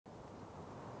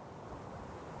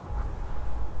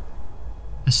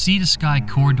The sea-to-sky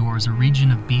corridor is a region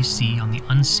of BC on the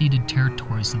unceded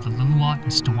territories of the Lillooet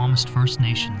and Squamish First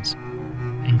Nations,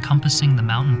 encompassing the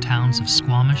mountain towns of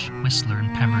Squamish, Whistler, and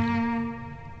Pemberton.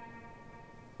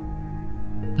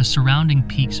 The surrounding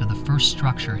peaks are the first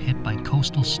structure hit by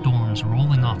coastal storms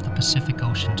rolling off the Pacific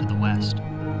Ocean to the west.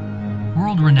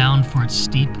 World-renowned for its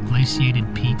steep, glaciated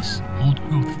peaks,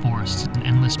 old-growth forests, and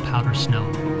endless powder snow,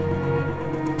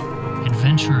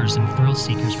 adventurers and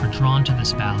thrill-seekers were drawn to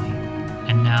this valley,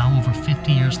 and now, over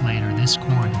 50 years later, this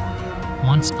corridor,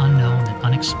 once unknown and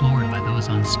unexplored by those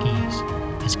on skis,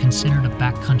 is considered a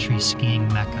backcountry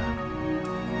skiing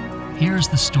mecca. Here is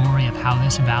the story of how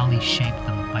this valley shaped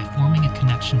them by forming a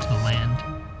connection to the land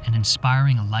and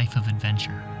inspiring a life of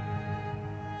adventure.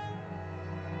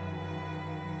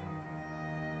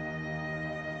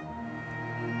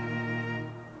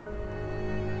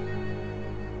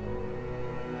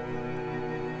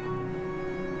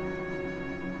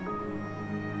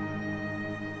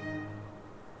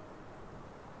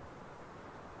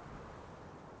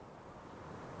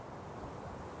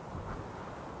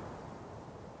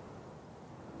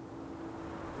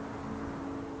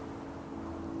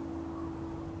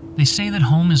 They say that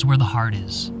home is where the heart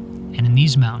is, and in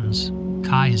these mountains,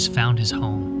 Kai has found his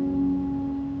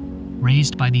home.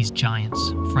 Raised by these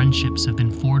giants, friendships have been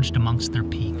forged amongst their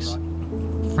peaks.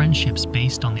 Friendships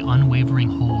based on the unwavering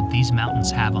hold these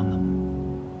mountains have on them.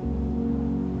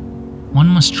 One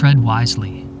must tread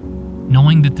wisely,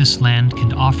 knowing that this land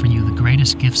can offer you the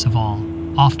greatest gifts of all,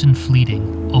 often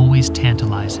fleeting, always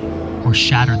tantalizing, or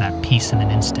shatter that peace in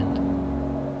an instant.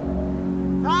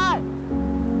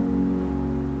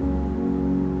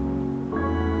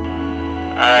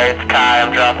 Alright, it's Kai,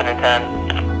 I'm dropping in 10.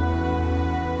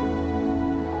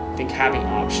 I think having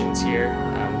options here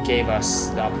gave us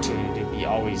the opportunity to be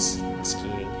always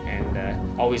skiing and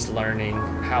always learning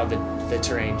how the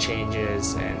terrain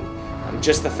changes, and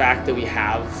just the fact that we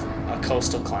have a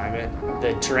coastal climate.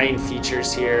 The terrain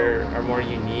features here are more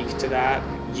unique to that.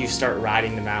 You start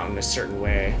riding the mountain a certain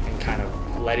way and kind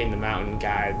of letting the mountain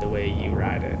guide the way you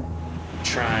ride it.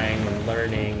 Trying and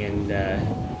learning and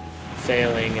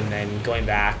failing and then going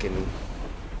back and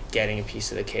getting a piece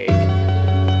of the cake.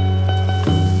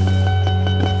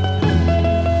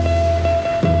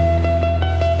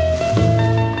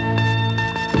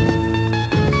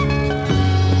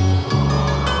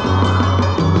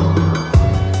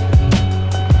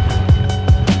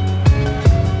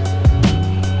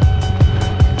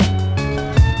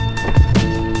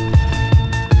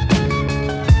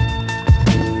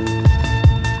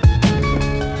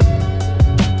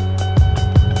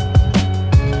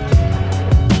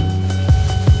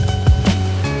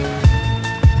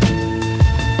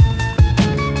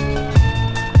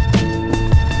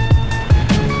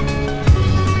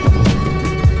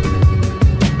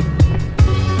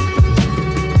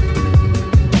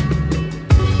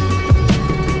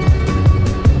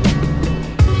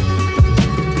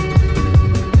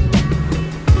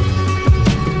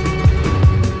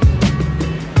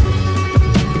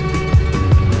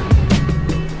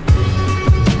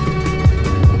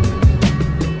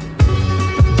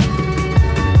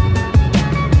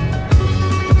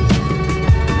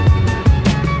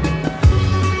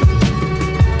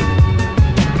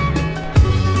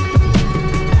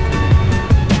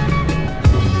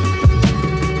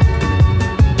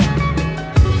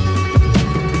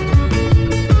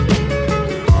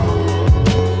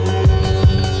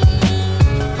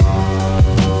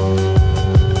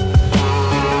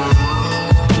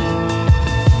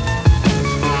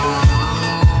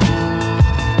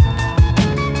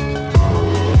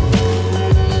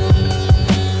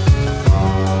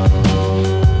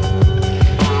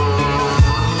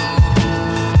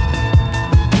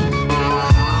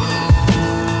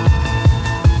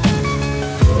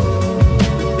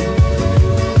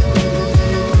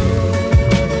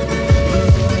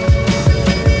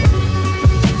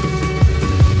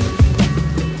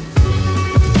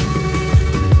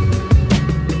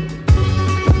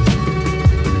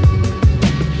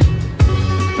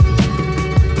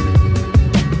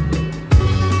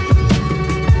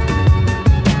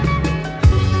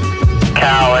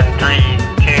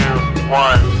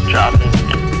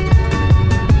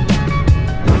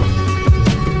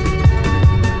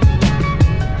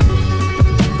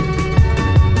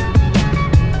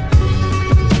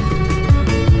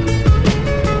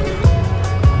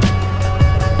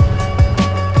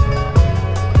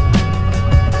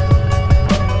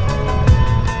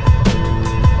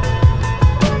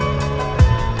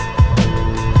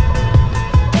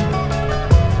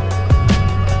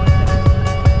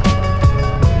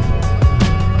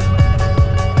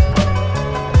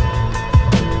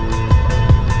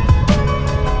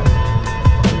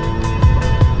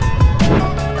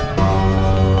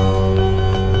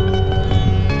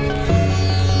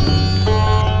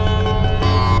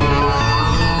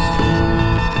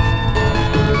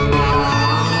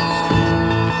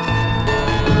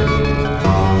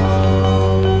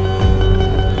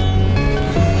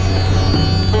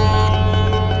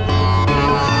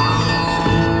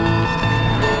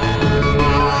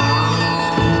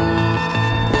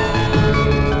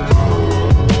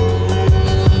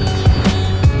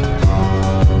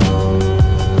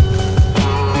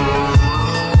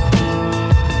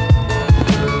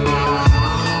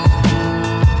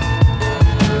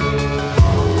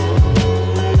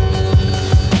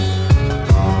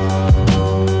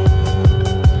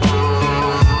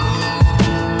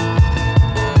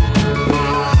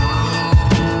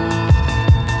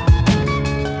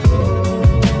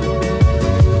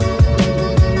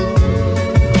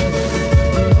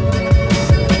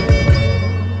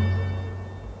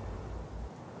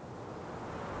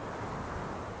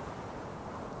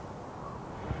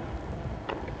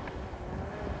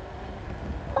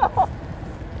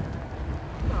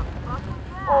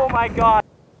 my God.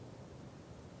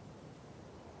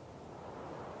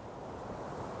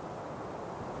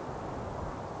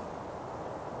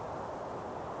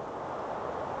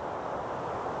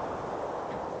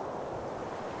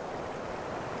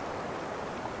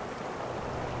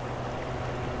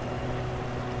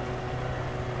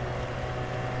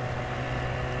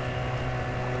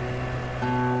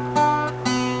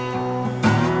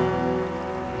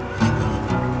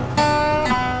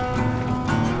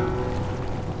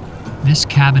 This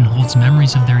cabin holds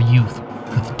memories of their youth,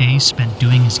 with days spent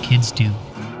doing as kids do,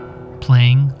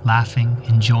 playing, laughing,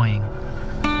 enjoying.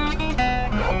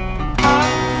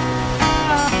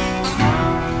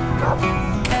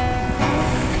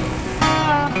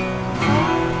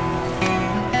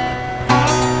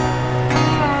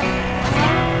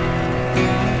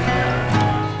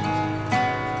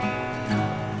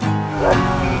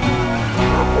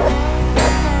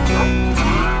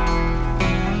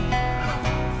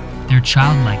 Their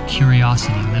childlike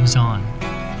curiosity lives on,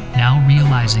 now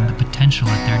realizing the potential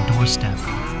at their doorstep.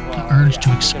 The urge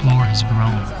to explore has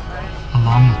grown,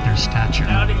 along with their stature.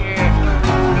 Out of here.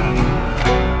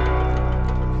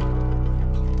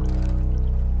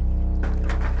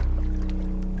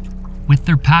 With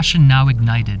their passion now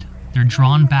ignited, they're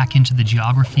drawn back into the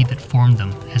geography that formed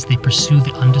them as they pursue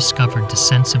the undiscovered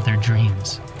descents of their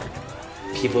dreams.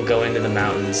 People go into the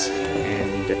mountains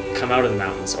and come out of the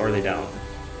mountains, or they don't.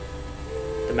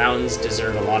 The mountains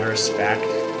deserve a lot of respect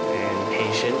and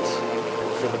patience.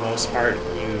 For the most part,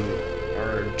 you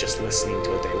are just listening to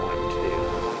what they want you to do.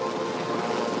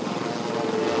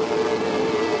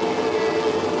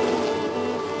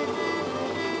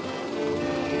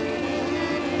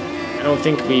 I don't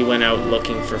think we went out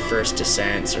looking for first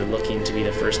descents or looking to be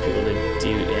the first people to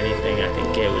do anything. I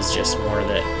think it was just more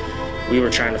that we were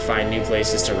trying to find new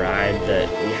places to ride that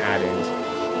we hadn't,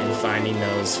 and finding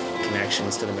those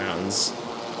connections to the mountains,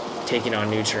 taking on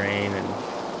new terrain and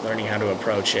learning how to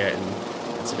approach it, and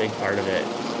that's a big part of it.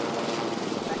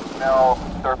 6 mil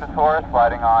surface force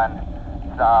sliding on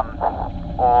some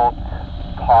old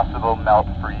possible melt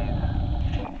freeze.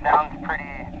 Sounds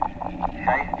pretty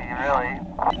shiesty, really.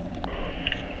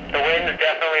 The wind's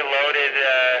definitely loaded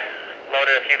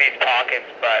a few of these pockets,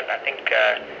 but I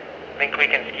think we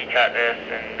can ski cut this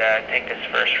and take this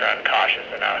first run cautious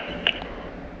enough.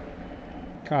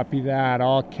 Copy that.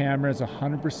 All cameras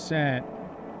 100%.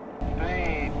 3,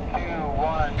 2,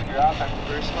 1, dropping.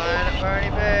 First line at Barney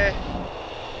Bay.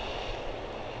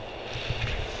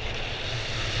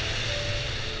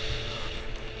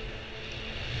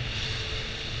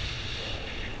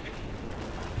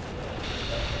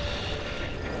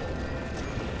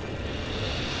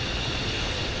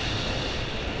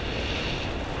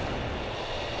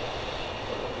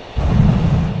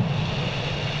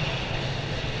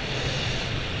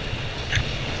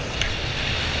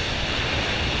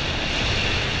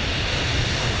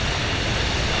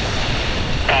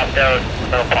 Out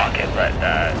little pocket, but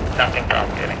nothing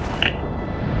propagating.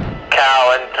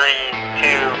 Cow in 3,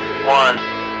 2, 1.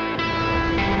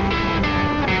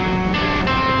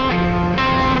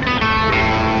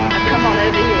 Come on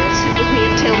over here, sit with me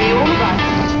and tell me all about it.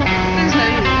 There's no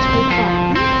need to be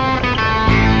frightened.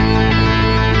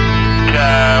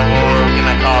 We're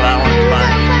gonna call that one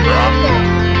fine.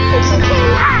 This one's pretty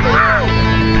running.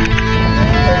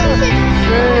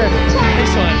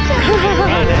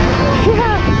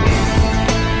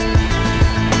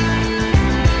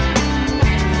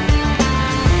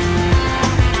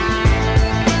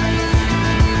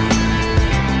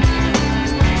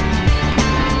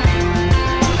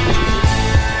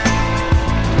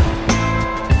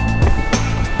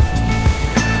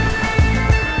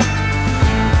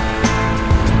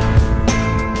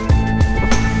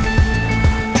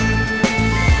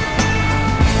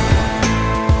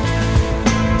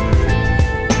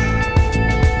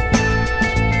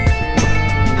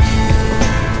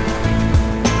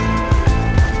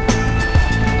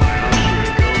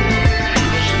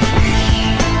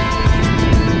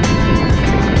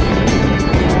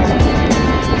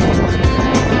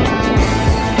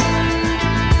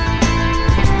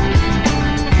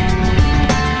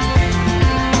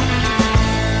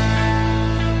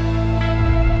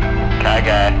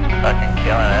 Guy, fucking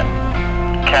killing it.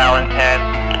 Cow in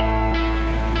 10.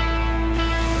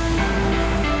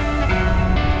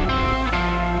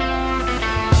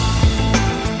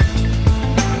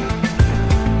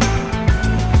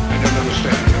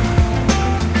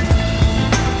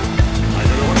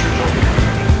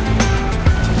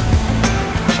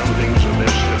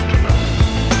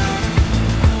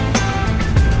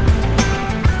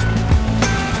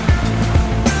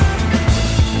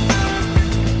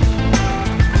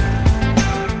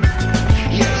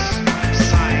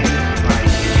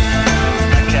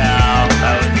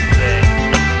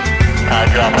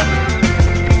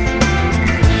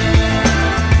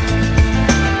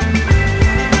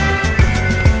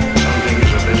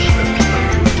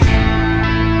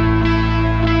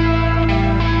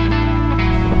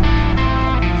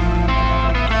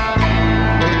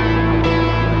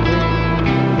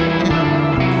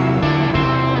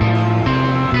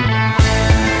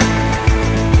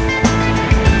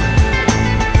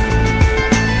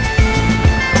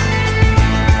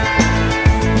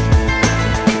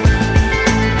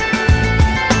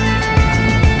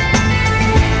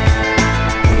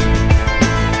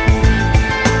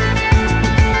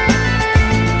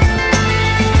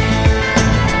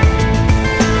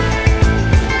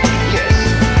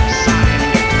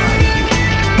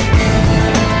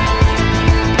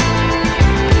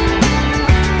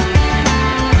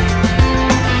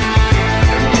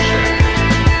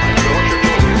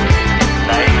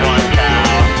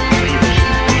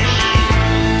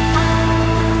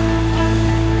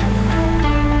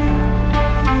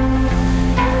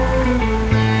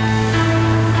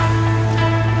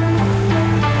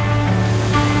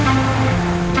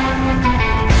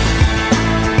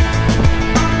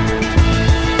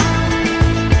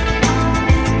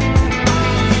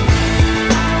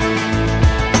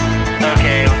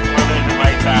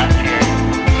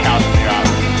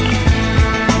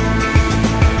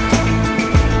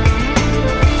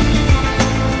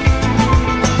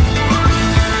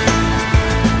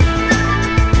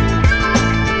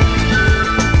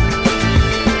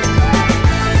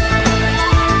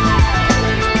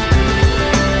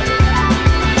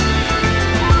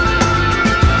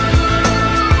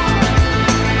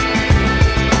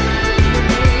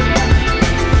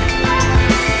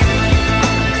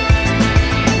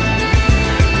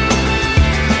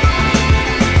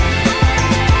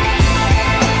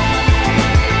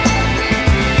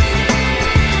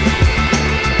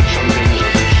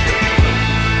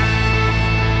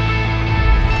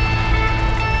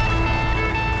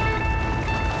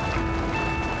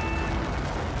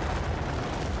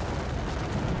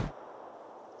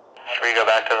 we go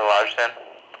back to the lodge then?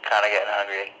 Kind of getting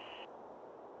hungry.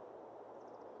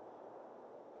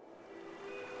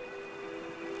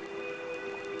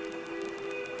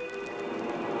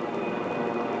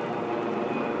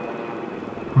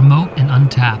 Remote and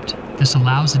untapped, this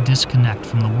allows a disconnect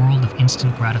from the world of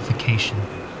instant gratification,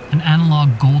 an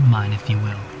analog gold mine, if you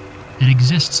will, that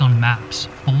exists on maps,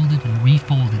 folded and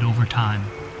refolded over time.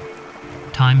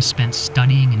 Time spent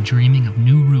studying and dreaming of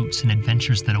new routes and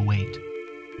adventures that await.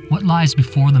 What lies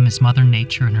before them is Mother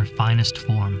Nature in her finest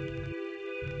form,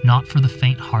 not for the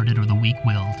faint-hearted or the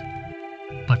weak-willed,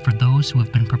 but for those who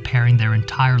have been preparing their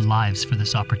entire lives for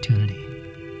this opportunity.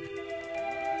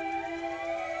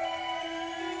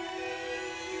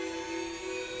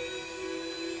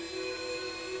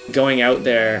 Going out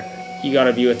there, you got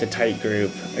to be with a tight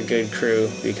group, a good crew,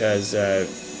 because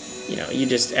you know,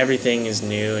 everything is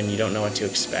new and you don't know what to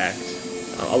expect.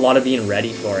 A lot of being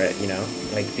ready for it, you know,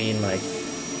 like being like,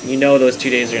 you know, those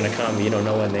 2 days are gonna come, but you don't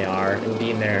know when they are, and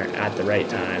being there at the right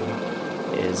time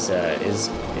is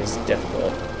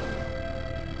difficult.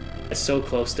 It's so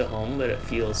close to home, but it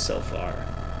feels so far.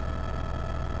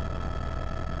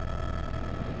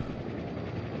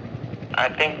 I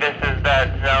think this is that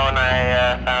zone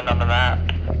I found on the map.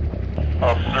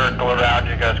 I'll circle around,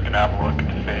 you guys can have a look at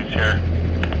the face here.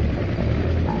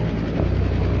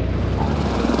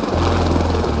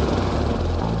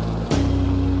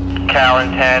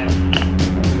 Callan 10.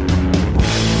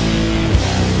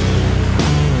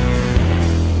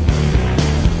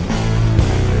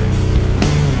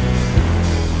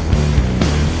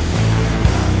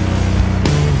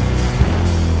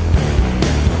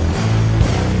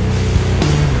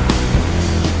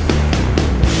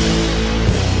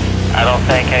 I don't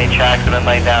think any tracks have been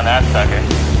laid down that sucker.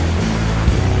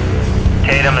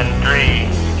 Tatum in 3,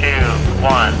 2,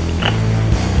 1.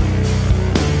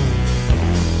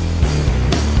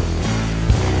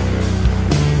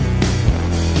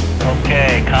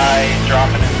 Okay, Kai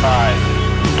dropping in 5.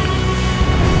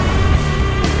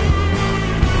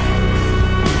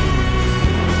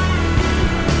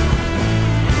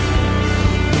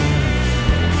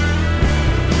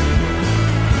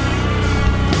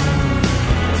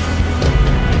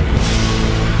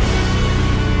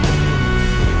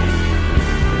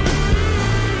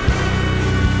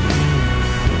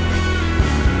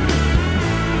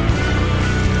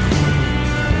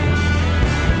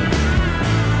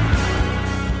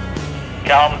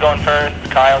 Callum's going first,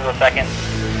 Kyle's go second.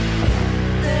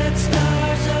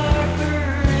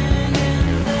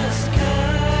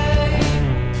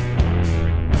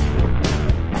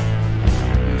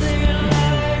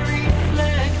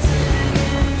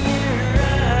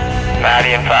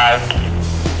 Maddie in 5.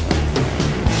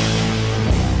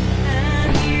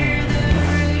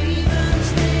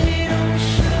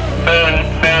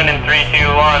 Boone in 3, 2,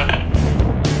 1.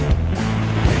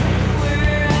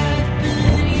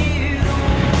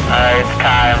 Alright, it's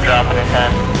Kai, I'm dropping in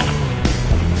 10.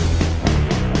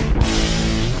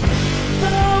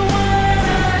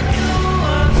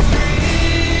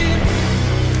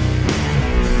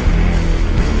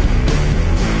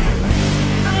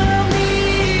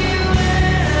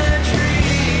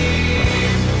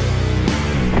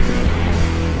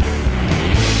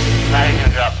 Maddie's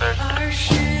gonna drop first.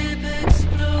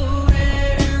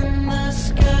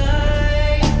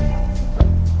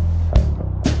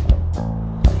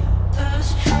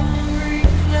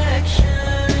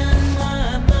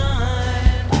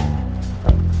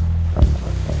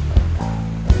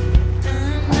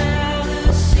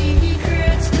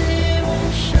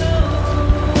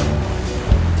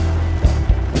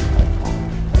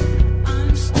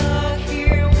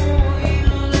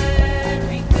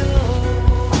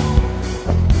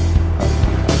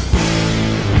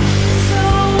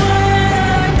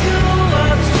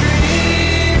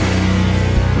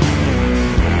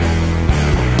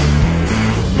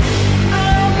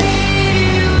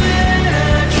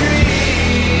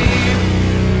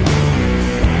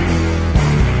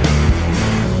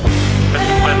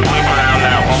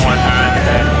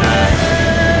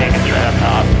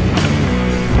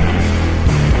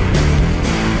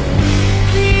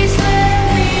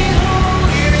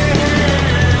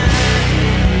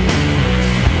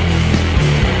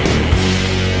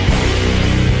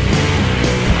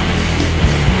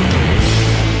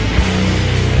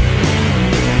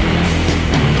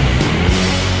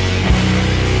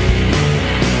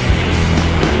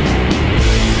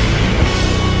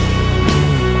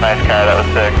 Nice car, that was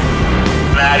sick.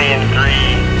 Maddie in 3.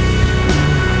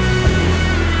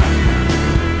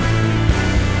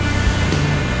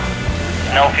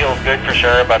 Snow feels good for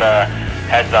sure, but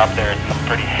heads up, there's some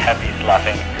pretty heavy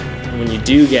sloughing. When you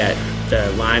do get the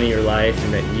line of your life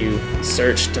and that you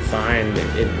search to find,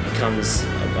 it becomes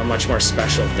a much more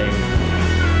special thing.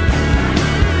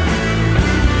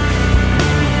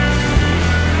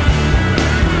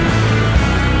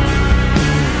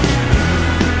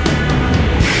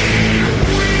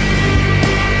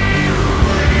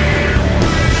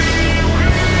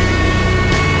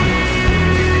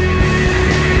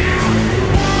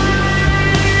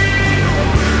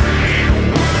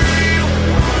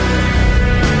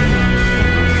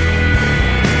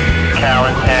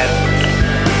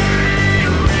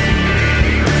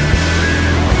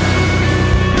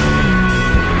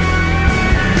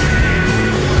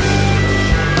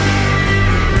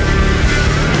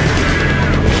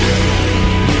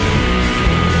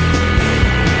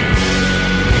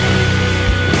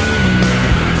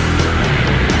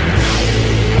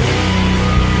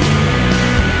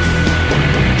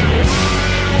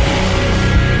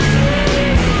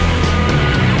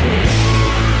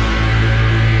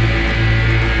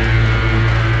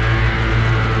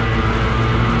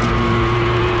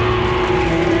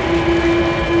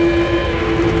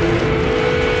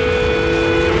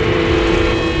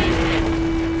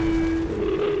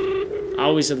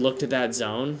 I always had looked at that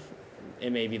zone.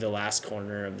 It may be the last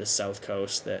corner of the south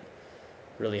coast that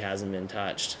really hasn't been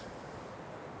touched.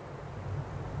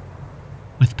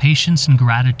 With patience and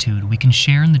gratitude, we can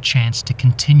share in the chance to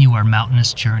continue our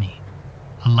mountainous journey,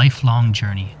 a lifelong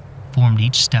journey formed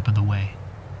each step of the way.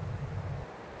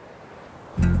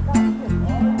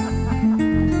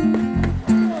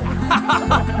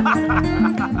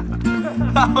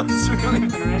 That was really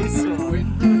graceful.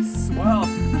 Swell.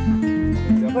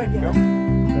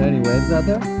 Any waves out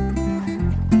there?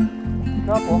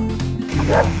 Couple.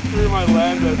 Through my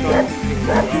land, I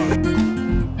thought.